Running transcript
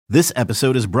This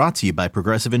episode is brought to you by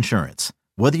Progressive Insurance.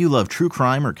 Whether you love true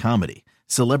crime or comedy,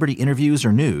 celebrity interviews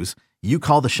or news, you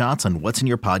call the shots on what's in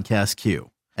your podcast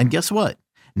queue. And guess what?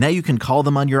 Now you can call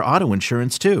them on your auto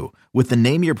insurance too with the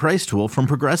Name Your Price tool from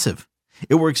Progressive.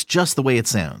 It works just the way it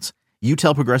sounds. You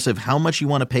tell Progressive how much you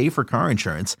want to pay for car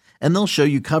insurance, and they'll show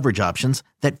you coverage options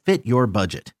that fit your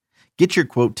budget. Get your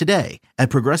quote today at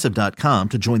Progressive.com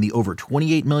to join the over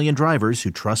 28 million drivers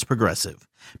who trust Progressive.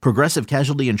 Progressive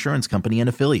Casualty Insurance Company and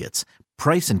Affiliates.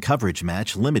 Price and coverage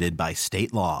match limited by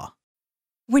state law.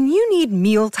 When you need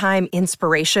mealtime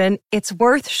inspiration, it's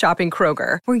worth shopping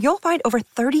Kroger, where you'll find over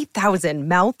 30,000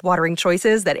 mouth-watering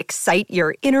choices that excite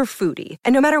your inner foodie.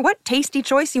 And no matter what tasty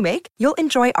choice you make, you'll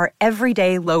enjoy our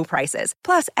everyday low prices,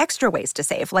 plus extra ways to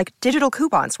save, like digital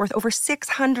coupons worth over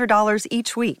 $600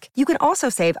 each week. You can also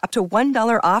save up to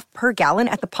 $1 off per gallon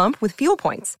at the pump with fuel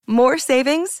points. More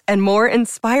savings and more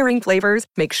inspiring flavors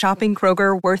make shopping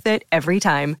Kroger worth it every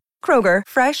time. Kroger,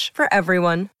 fresh for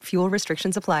everyone. Fuel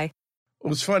restrictions apply. It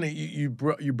was funny, you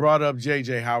brought up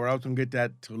J.J. Howard. I was going to get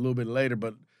that to a little bit later,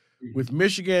 but with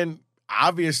Michigan,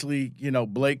 obviously,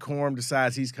 Blake Corum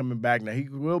decides he's coming back. Now, he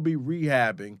will be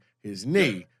rehabbing his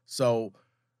knee, so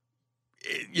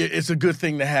it's a good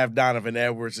thing to have Donovan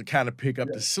Edwards to kind of pick up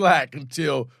the slack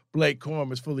until Blake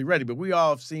Corum is fully ready. But we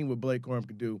all have seen what Blake Corum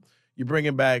can do. You're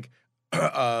bringing back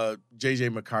J.J.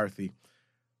 McCarthy.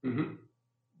 Mm-hmm.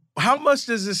 How much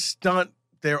does this stunt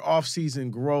their offseason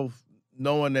growth,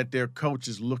 knowing that their coach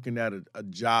is looking at a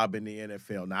job in the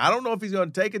NFL? Now, I don't know if he's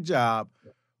going to take a job,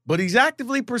 but he's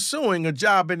actively pursuing a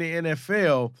job in the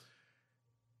NFL.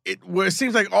 Where it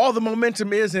seems like all the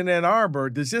momentum is in Ann Arbor.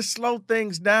 Does this slow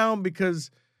things down? Because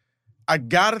I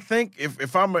got to think,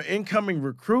 if I'm an incoming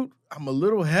recruit, I'm a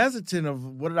little hesitant of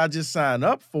what did I just sign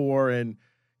up for? And,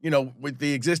 with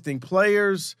the existing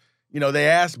players, they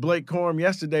asked Blake Corum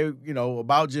yesterday,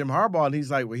 about Jim Harbaugh, and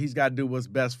he's like, well, he's got to do what's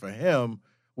best for him,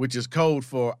 which is code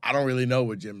for I don't really know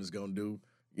what Jim is going to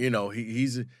do.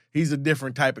 He's a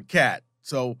different type of cat.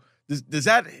 So does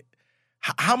that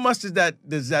how much does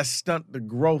that stunt the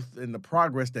growth and the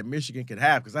progress that Michigan could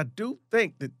have? Because I do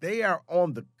think that they are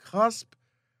on the cusp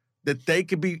that they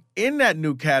could be in that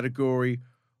new category,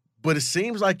 but it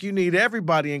seems like you need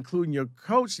everybody, including your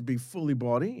coach, to be fully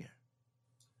bought in.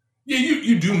 Yeah,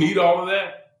 you do need all of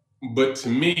that. But to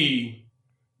me,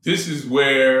 this is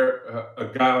where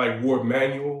a guy like Ward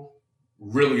Manuel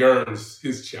really earns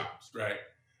his chops, right?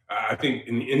 I think,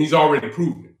 and he's already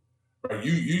proven it, right?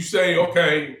 You say,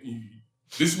 okay,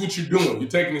 this is what you're doing. You're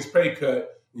taking this pay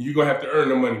cut, and you're gonna have to earn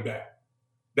the money back.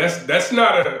 That's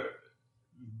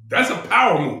a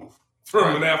power move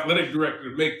from an athletic director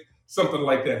to make something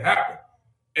like that happen.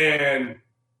 And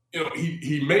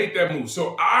he made that move.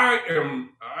 So I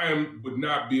would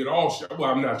not be at all shocked. Well,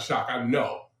 I'm not shocked. I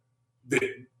know that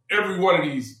every one of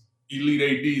these elite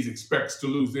ADs expects to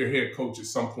lose their head coach at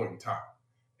some point in time.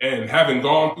 And having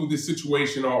gone through this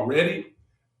situation already,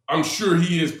 I'm sure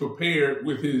he is prepared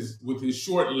with his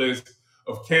short list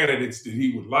of candidates that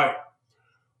he would like.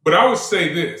 But I would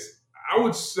say this. I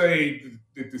would say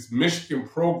that this Michigan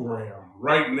program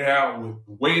right now, with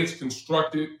the way it's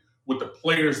constructed, with the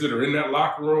players that are in that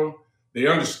locker room, they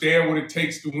understand what it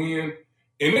takes to win.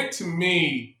 And it, to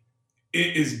me,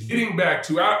 it is getting back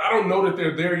to, I don't know that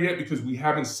they're there yet because we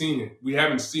haven't seen it. We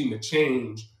haven't seen the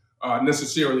change,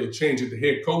 necessarily a change at the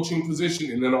head coaching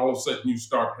position, and then all of a sudden you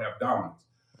start to have dominance.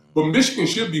 But Michigan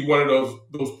should be one of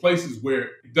those places where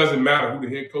it doesn't matter who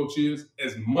the head coach is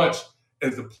as much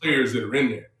as the players that are in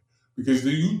there. Because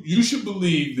you should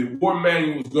believe that Ward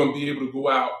Manuel is going to be able to go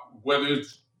out, whether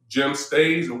it's Jim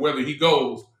stays or whether he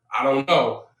goes, I don't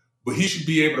know. But he should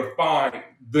be able to find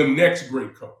the next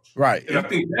great coach. Right. And I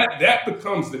think that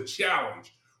becomes the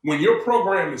challenge. When your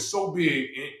program is so big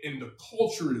and the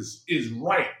culture is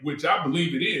right, which I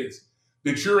believe it is,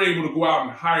 that you're able to go out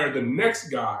and hire the next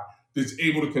guy that's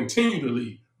able to continue to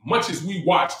lead, much as we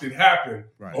watched it happen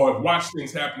or have watched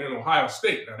things happen in Ohio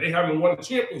State. Now, they haven't won the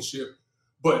championship,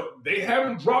 but they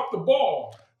haven't dropped the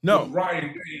ball with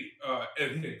Ryan Day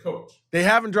as head coach. They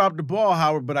haven't dropped the ball,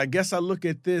 Howard, but I guess I look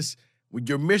at this with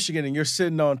your Michigan and you're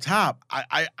sitting on top.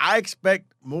 I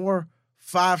expect more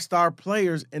five-star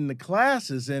players in the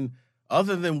classes, and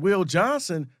other than Will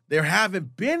Johnson, there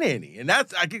haven't been any. And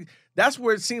that's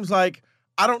where it seems like,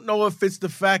 I don't know if it's the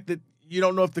fact that you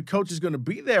don't know if the coach is going to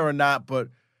be there or not, but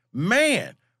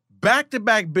man,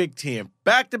 back-to-back Big Ten,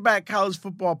 back-to-back college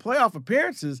football playoff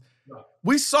appearances,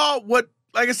 we saw what,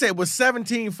 like I said, what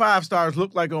 17 five-stars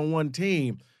look like on one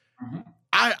team. Mm-hmm.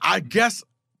 I guess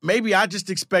maybe I just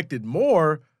expected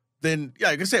more than,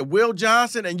 like I said, Will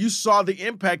Johnson, and you saw the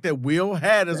impact that Will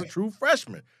had as a true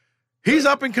freshman. He's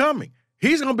up and coming.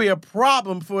 he's going to be a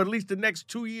problem for at least the next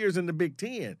 2 years in the Big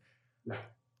Ten. Yeah.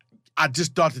 I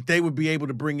just thought that they would be able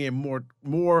to bring in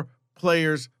more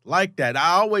players like that.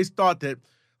 I always thought that,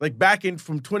 like back in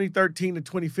from 2013 to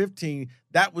 2015,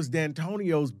 that was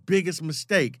D'Antonio's biggest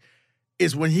mistake,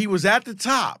 is when he was at the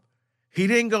top, he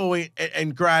didn't go in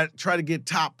and try to get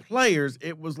top players.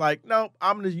 It was like, no,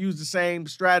 I'm going to use the same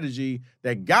strategy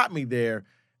that got me there.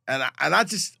 And I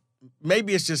just,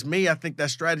 maybe it's just me, I think that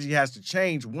strategy has to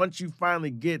change. Once you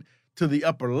finally get to the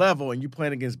upper level and you're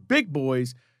playing against big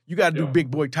boys, you got to do big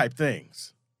boy type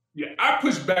things. Yeah, I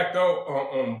push back though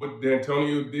on what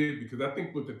D'Antonio did, because I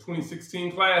think with the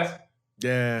 2016 class,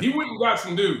 he went and got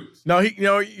some dudes. No,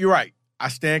 you're right. I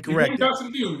stand corrected. He went and got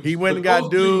some dudes. He went and got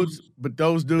dudes, but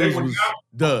those dudes was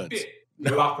duds. Fit in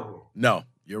the locker room. No,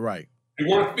 you're right. They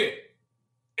weren't fit.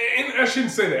 And I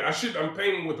shouldn't say that. I'm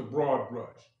painting with a broad brush.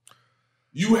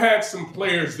 You had some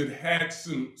players that had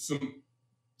some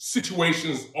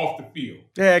situations off the field.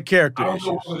 They had character issues. I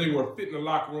don't know whether they were fit in the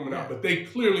locker room or not, but they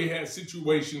clearly had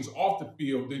situations off the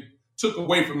field that took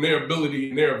away from their ability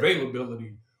and their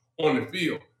availability on the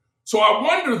field. So I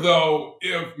wonder, though,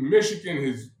 if Michigan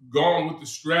has gone with the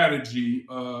strategy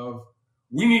of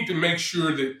we need to make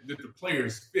sure that the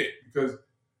players fit, because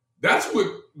that's what,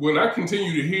 when I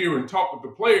continue to hear and talk with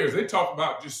the players, they talk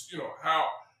about just,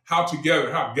 how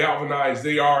together, how galvanized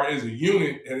they are as a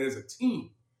unit and as a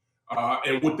team.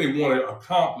 And what they want to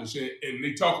accomplish. And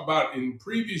they talk about in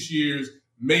previous years,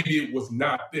 maybe it was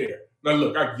not there. Now,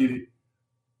 look, I get it.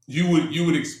 You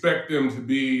would expect them to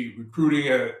be recruiting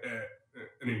at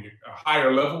a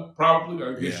higher level, probably.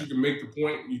 I guess you can make the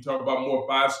point when you talk about more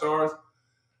 5 stars.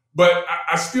 But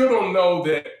I still don't know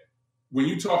that when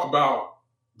you talk about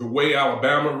the way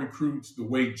Alabama recruits, the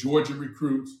way Georgia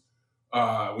recruits,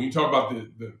 when you talk about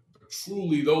the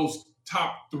truly those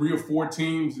top 3 or 4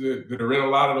 teams that are in a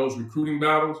lot of those recruiting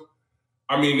battles,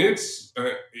 I mean, it's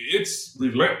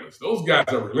relentless. Those guys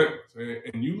are relentless.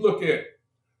 And you look at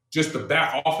just the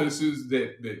back offices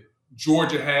that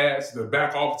Georgia has, the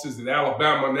back offices that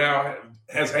Alabama now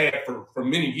has had for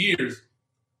many years,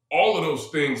 all of those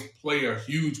things play a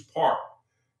huge part.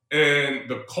 And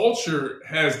the culture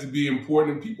has to be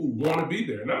important, and people want to be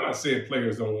there. And I'm not saying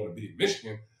players don't want to be at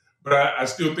Michigan, but I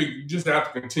still think you just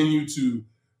have to continue to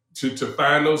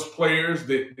find those players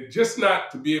that just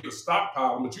not to be able to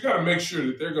stockpile them, but you got to make sure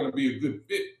that they're going to be a good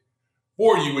fit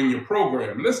for you in your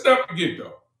program. And let's not forget,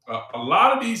 though, a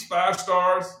lot of these 5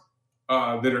 stars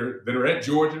that are at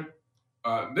Georgia,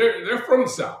 they're from the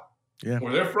South,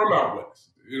 or they're from out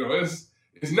West.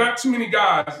 It's not too many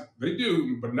guys. They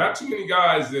do, but not too many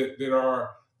guys that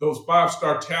are those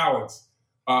 5-star talents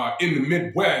in the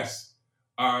Midwest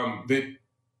that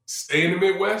stay in the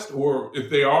Midwest, or if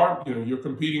they are, you're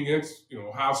competing against,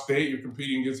 Ohio State, you're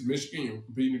competing against Michigan, you're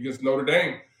competing against Notre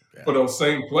Dame for those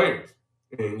same players.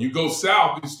 And you go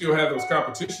south, you still have those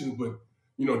competitions, but,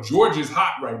 Georgia's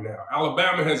hot right now.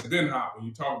 Alabama has been hot when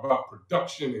you talk about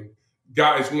production and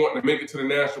guys wanting to make it to the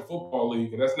National Football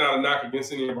League. And that's not a knock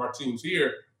against any of our teams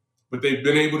here, but they've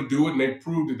been able to do it, and they've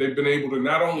proved that they've been able to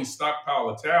not only stockpile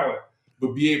the talent,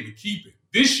 but be able to keep it.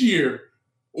 This year,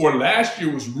 or last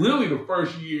year, was really the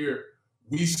first year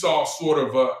we saw sort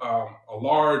of a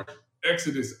large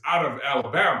exodus out of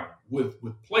Alabama with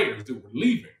players that were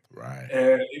leaving. Right.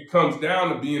 And it comes down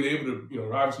to being able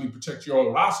to, obviously protect your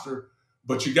own roster,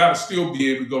 but you got to still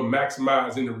be able to go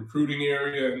maximize in the recruiting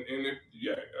area.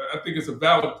 I think it's a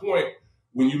valid point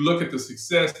when you look at the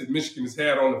success that Michigan has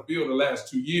had on the field the last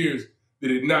 2 years, that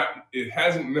it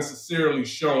hasn't necessarily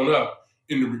shown up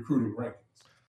in the recruiting rankings.